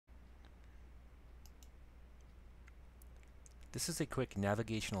This is a quick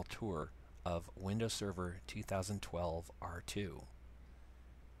navigational tour of Windows Server 2012 R2.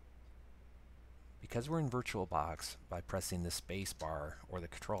 Because we're in VirtualBox, by pressing the space bar or the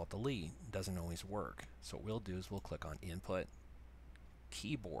Control-Delete doesn't always work. So what we'll do is we'll click on Input,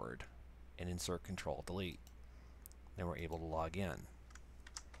 Keyboard, and insert Control-Delete. Then we're able to log in.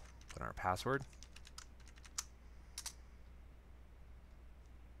 Put in our password.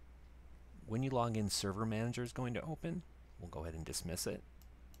 When you log in, Server Manager is going to open. We'll go ahead and dismiss it.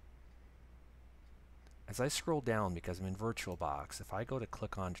 As I scroll down, because I'm in VirtualBox, if I go to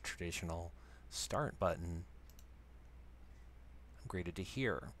click on the traditional Start button, I'm greeted to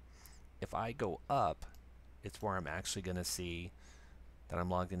here. If I go up, it's where I'm actually going to see that I'm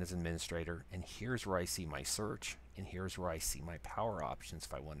logged in as administrator, and here's where I see my search, and here's where I see my power options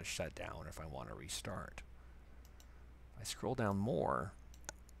if I want to shut down or if I want to restart. If I scroll down more,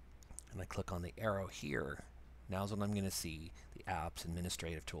 and I click on the arrow here, now's when I'm going to see the apps,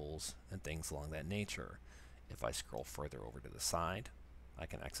 administrative tools, and things along that nature. If I scroll further over to the side, I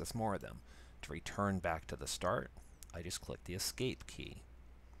can access more of them. To return back to the start, I just click the escape key.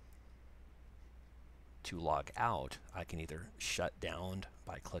 To log out, I can either shut down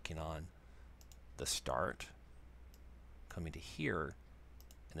by clicking on the start, coming to here,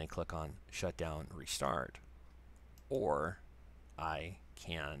 and then click on shut down, restart, or I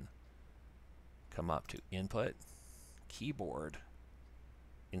can come up to Input, Keyboard,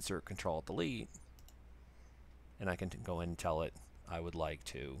 insert Control-Delete, and I can go in and tell it I would like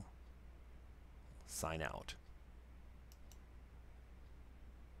to sign out.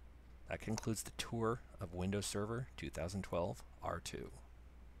 That concludes the tour of Windows Server 2012 R2.